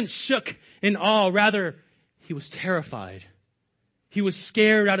 He wasn't shook in awe. Rather, he was terrified. He was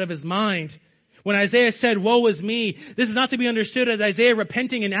scared out of his mind. When Isaiah said, "Woe is me," this is not to be understood as Isaiah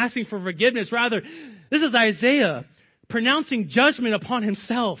repenting and asking for forgiveness. Rather, this is Isaiah pronouncing judgment upon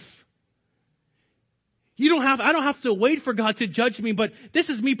himself. I don't have to wait for God to judge me, but this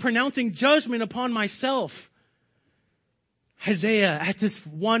is me pronouncing judgment upon myself. Isaiah, at this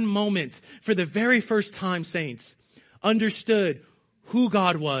one moment, for the very first time, saints, understood who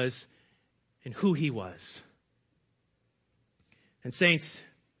God was and who he was. And saints,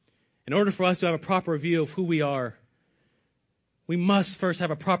 in order for us to have a proper view of who we are, we must first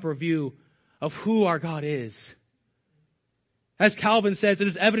have a proper view of who our God is. As Calvin says, it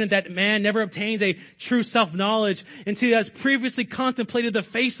is evident that man never obtains a true self-knowledge until he has previously contemplated the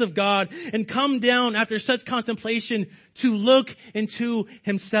face of God and come down after such contemplation to look into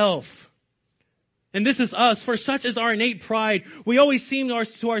himself. And this is us, for such is our innate pride. We always seem to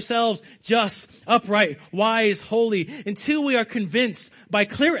ourselves just, upright, wise, holy, until we are convinced by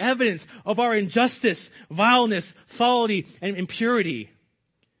clear evidence of our injustice, vileness, folly, and impurity.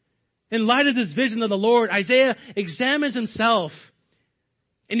 In light of this vision of the Lord, Isaiah examines himself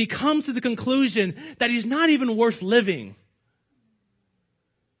and he comes to the conclusion that he's not even worth living.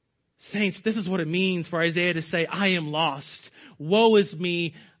 Saints, this is what it means for Isaiah to say, "I am lost. Woe is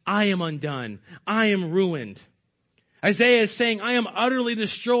me. I am undone. I am ruined." Isaiah is saying, I am utterly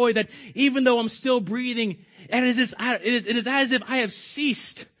destroyed, that even though I'm still breathing, it is as if I have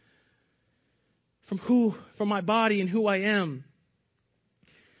ceased from my body and who I am.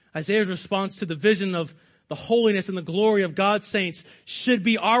 Isaiah's response to the vision of the holiness and the glory of God's saints should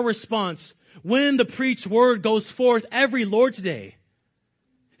be our response when the preached word goes forth every Lord's Day.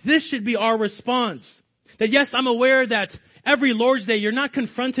 This should be our response. That yes, I'm aware that every Lord's Day you're not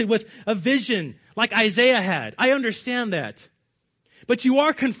confronted with a vision like Isaiah had. I understand that. But you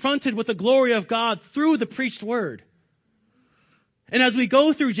are confronted with the glory of God through the preached word. And as we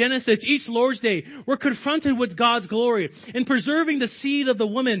go through Genesis, each Lord's Day, we're confronted with God's glory in preserving the seed of the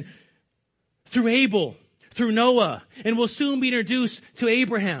woman through Abel, through Noah, and we'll soon be introduced to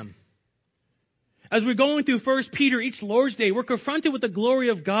Abraham. As we're going through 1 Peter each Lord's Day, we're confronted with the glory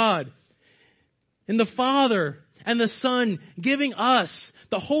of God and the Father and the Son giving us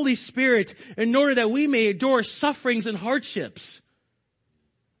the Holy Spirit in order that we may endure sufferings and hardships.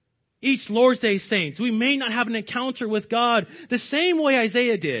 Each Lord's Day, saints, we may not have an encounter with God the same way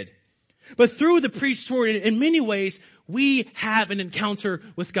Isaiah did. But through the preached word, in many ways, we have an encounter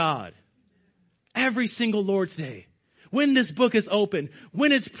with God. Every single Lord's Day. When this book is open,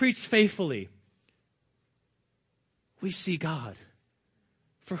 when it's preached faithfully, we see God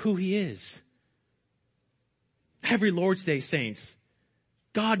for who he is. Every Lord's Day, saints,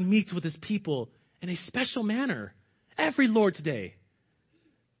 God meets with his people in a special manner. Every Lord's Day.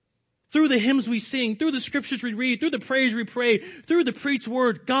 Through the hymns we sing, through the scriptures we read, through the prayers we pray, through the preached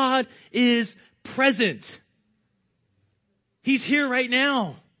word, God is present. He's here right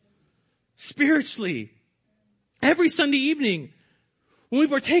now. Spiritually. Every Sunday evening, when we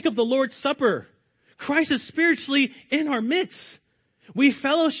partake of the Lord's Supper, Christ is spiritually in our midst. We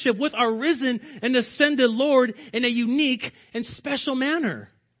fellowship with our risen and ascended Lord in a unique and special manner.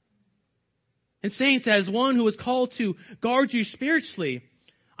 And saints, as one who is called to guard you spiritually,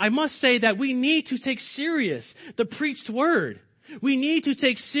 I must say that we need to take serious the preached word. We need to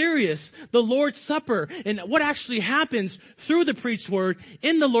take serious the Lord's Supper and what actually happens through the preached word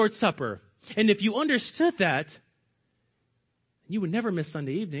in the Lord's Supper. And if you understood that, you would never miss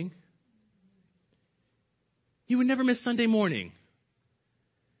Sunday evening. You would never miss Sunday morning.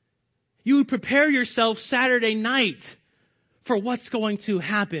 You would prepare yourself Saturday night for what's going to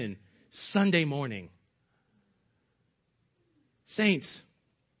happen Sunday morning. Saints,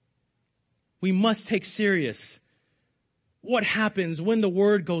 we must take serious what happens when the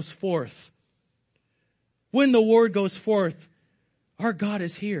word goes forth. When the word goes forth, our God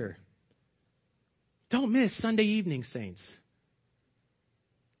is here. Don't miss Sunday evening, saints.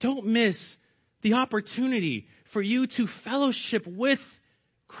 Don't miss the opportunity for you to fellowship with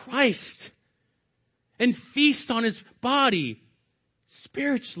Christ and feast on his body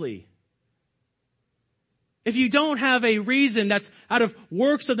spiritually. If you don't have a reason that's out of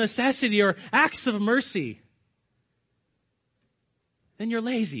works of necessity or acts of mercy, then you're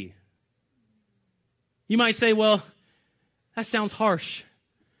lazy. You might say, well, that sounds harsh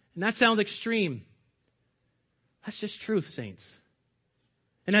and that sounds extreme. That's just truth, saints.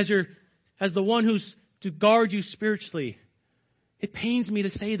 And as the one who's to guard you spiritually, it pains me to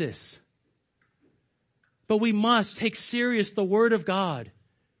say this. But we must take serious the word of God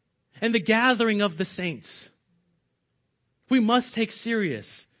and the gathering of the saints. We must take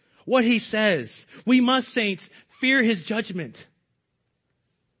serious what he says. We must, saints, fear his judgment.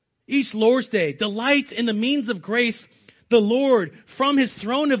 Each Lord's Day, delight in the means of grace the Lord from his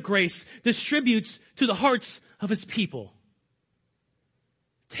throne of grace distributes to the hearts of his people.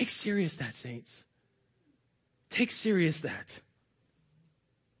 Take serious that, saints. Take serious that.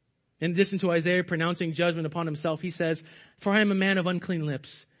 In addition to Isaiah pronouncing judgment upon himself, he says, "For I am a man of unclean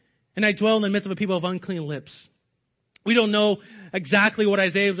lips, and I dwell in the midst of a people of unclean lips." We don't know exactly what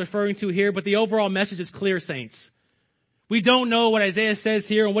Isaiah is referring to here, but the overall message is clear, saints. We don't know what Isaiah says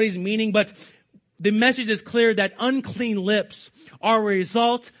here and what he's meaning, but the message is clear that unclean lips are a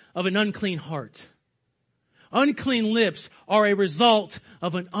result of an unclean heart. Unclean lips are a result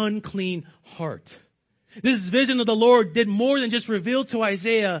of an unclean heart. This vision of the Lord did more than just reveal to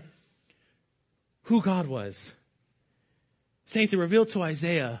Isaiah who God was. Saints, it revealed to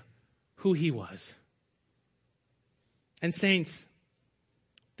Isaiah who he was. And saints,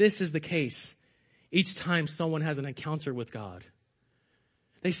 this is the case each time someone has an encounter with God.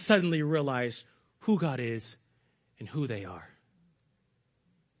 They suddenly realize who God is and who they are.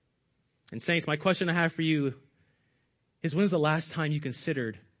 And saints, my question I have for you is, when's the last time you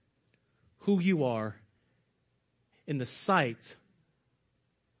considered who you are in the sight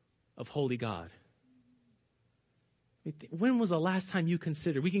of holy God? When was the last time you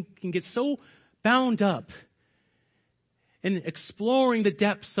considered? We can get so bound up in exploring the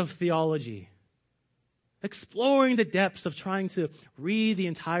depths of theology, exploring the depths of trying to read the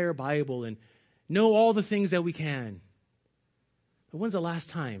entire Bible and know all the things that we can. But when's the last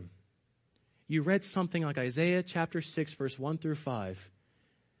time you read something like Isaiah chapter 6, verse 1 through 5,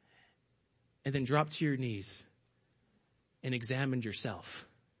 and then dropped to your knees and examined yourself?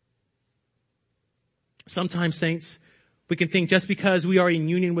 Sometimes, saints, we can think just because we are in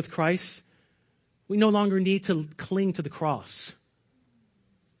union with Christ, we no longer need to cling to the cross.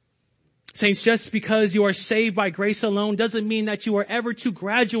 Saints, just because you are saved by grace alone doesn't mean that you are ever to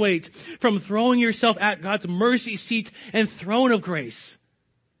graduate from throwing yourself at God's mercy seat and throne of grace.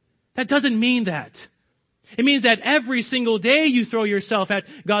 That doesn't mean that. It means that every single day you throw yourself at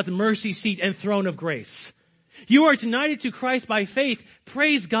God's mercy seat and throne of grace. You are united to Christ by faith.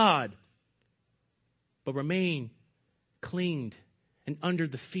 Praise God. But remain clinged and under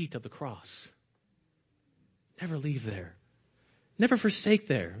the feet of the cross. Never leave there. Never forsake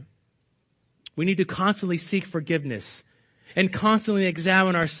there. We need to constantly seek forgiveness and constantly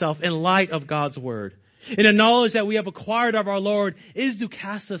examine ourselves in light of God's word. And the knowledge that we have acquired of our Lord is to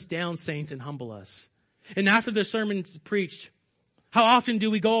cast us down, saints, and humble us. And after the sermon is preached, how often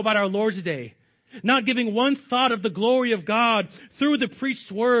do we go about our Lord's Day, not giving one thought of the glory of God through the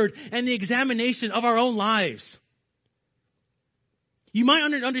preached word and the examination of our own lives? You might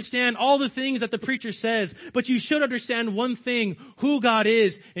understand all the things that the preacher says, but you should understand one thing: who God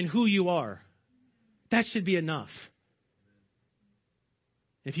is and who you are. That should be enough.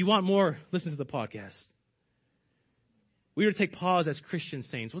 If you want more, listen to the podcast. We are to take pause as Christian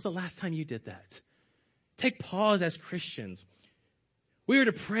saints. When's the last time you did that? Take pause as Christians. We are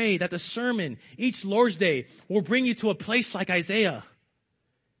to pray that the sermon each Lord's Day will bring you to a place like Isaiah,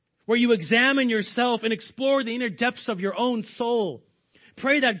 where you examine yourself and explore the inner depths of your own soul.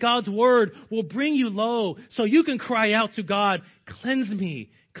 Pray that God's word will bring you low so you can cry out to God, "Cleanse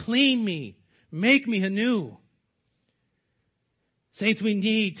me, clean me, make me anew." Saints, we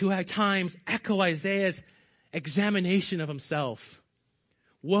need to at times echo Isaiah's examination of himself.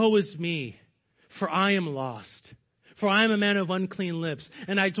 Woe is me, for I am lost. For I am a man of unclean lips,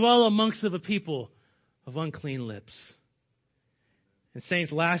 and I dwell amongst a people of unclean lips. And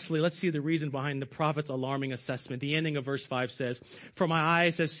saints, lastly, let's see the reason behind the prophet's alarming assessment. The ending of verse 5 says, for my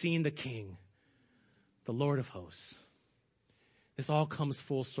eyes have seen the King, the Lord of hosts. This all comes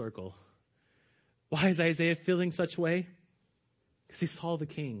full circle. Why is Isaiah feeling such way? Because he saw the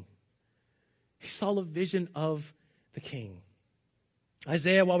King. He saw a vision of the King.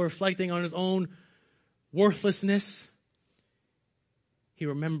 Isaiah, while reflecting on his own worthlessness, he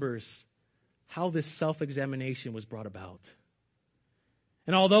remembers how this self-examination was brought about.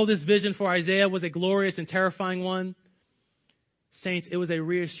 And although this vision for Isaiah was a glorious and terrifying one, saints, it was a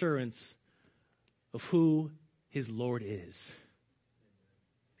reassurance of who his Lord is.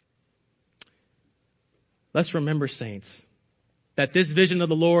 Let's remember, saints, that this vision of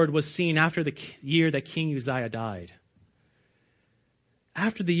the Lord was seen after the year that King Uzziah died.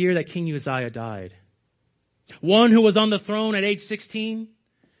 After the year that King Uzziah died. One who was on the throne at age 16,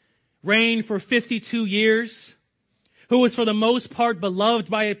 reigned for 52 years, who was for the most part beloved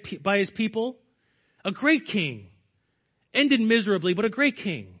by his people, a great king, ended miserably, but a great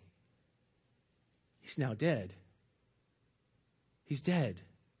king. He's now dead. He's dead.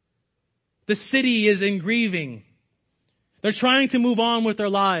 The city is in grieving. They're trying to move on with their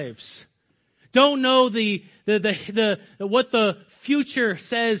lives. Don't know what the future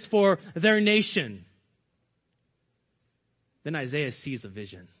says for their nation. Then Isaiah sees a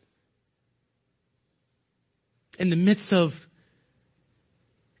vision. In the midst of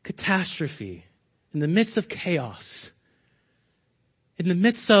catastrophe, in the midst of chaos, in the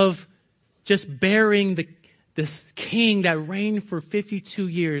midst of just bearing this king that reigned for 52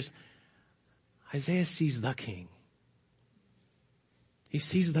 years, Isaiah sees the King. He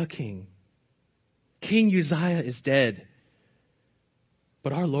sees the King. King Uzziah is dead,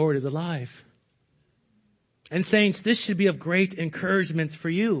 but our Lord is alive. And saints, this should be of great encouragement for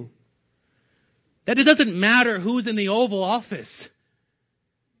you. That it doesn't matter who's in the Oval Office.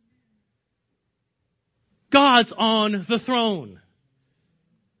 God's on the throne.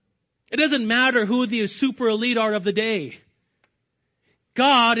 It doesn't matter who the super elite are of the day.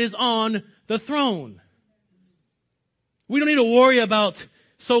 God is on the throne. We don't need to worry about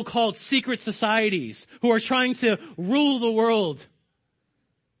so-called secret societies who are trying to rule the world.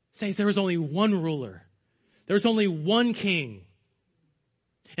 Saints, there is only one ruler. There's only one king.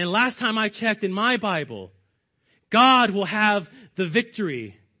 And last time I checked in my Bible, God will have the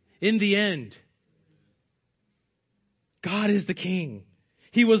victory in the end. God is the King.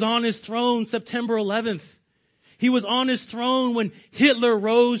 He was on his throne September 11th. He was on his throne when Hitler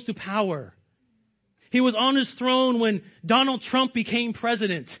rose to power. He was on his throne when Donald Trump became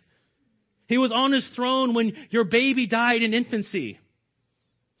president. He was on his throne when your baby died in infancy.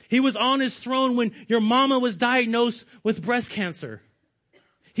 He was on his throne when your mama was diagnosed with breast cancer.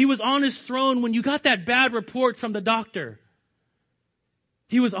 He was on his throne when you got that bad report from the doctor.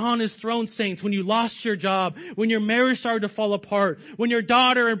 He was on his throne, saints, when you lost your job, when your marriage started to fall apart, when your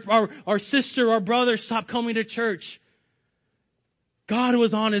daughter or sister or brother stopped coming to church. God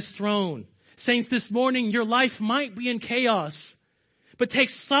was on his throne. Saints, this morning your life might be in chaos, but take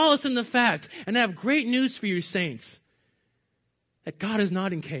solace in the fact, and I have great news for you, saints, that God is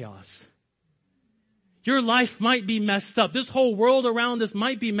not in chaos. Your life might be messed up. This whole world around us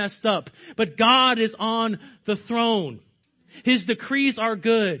might be messed up, but God is on the throne. His decrees are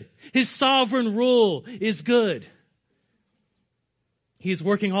good. His sovereign rule is good. He is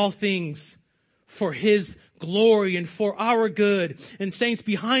working all things for His glory and for our good. And saints,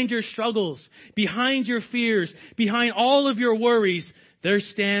 behind your struggles, behind your fears, behind all of your worries, there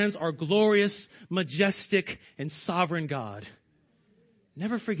stands our glorious, majestic, and sovereign God.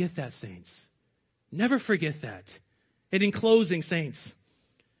 Never forget that, saints. Never forget that. And in closing, saints,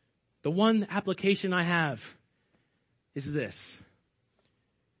 the one application I have is this.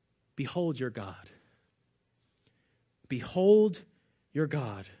 Behold your God. Behold your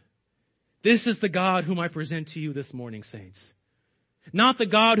God. This is the God whom I present to you this morning, saints. Not the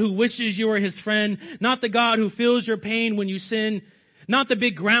God who wishes you were His friend. Not the God who feels your pain when you sin. Not the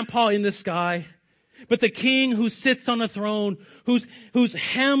big grandpa in the sky. But the King who sits on a throne, whose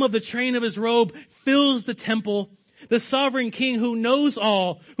hem of the train of His robe fills the temple. The sovereign King who knows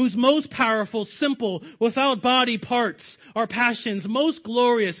all, who's most powerful, simple, without body parts or passions, most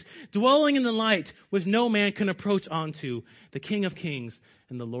glorious, dwelling in the light with no man can approach onto, the King of Kings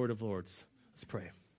and the Lord of Lords. Let's pray.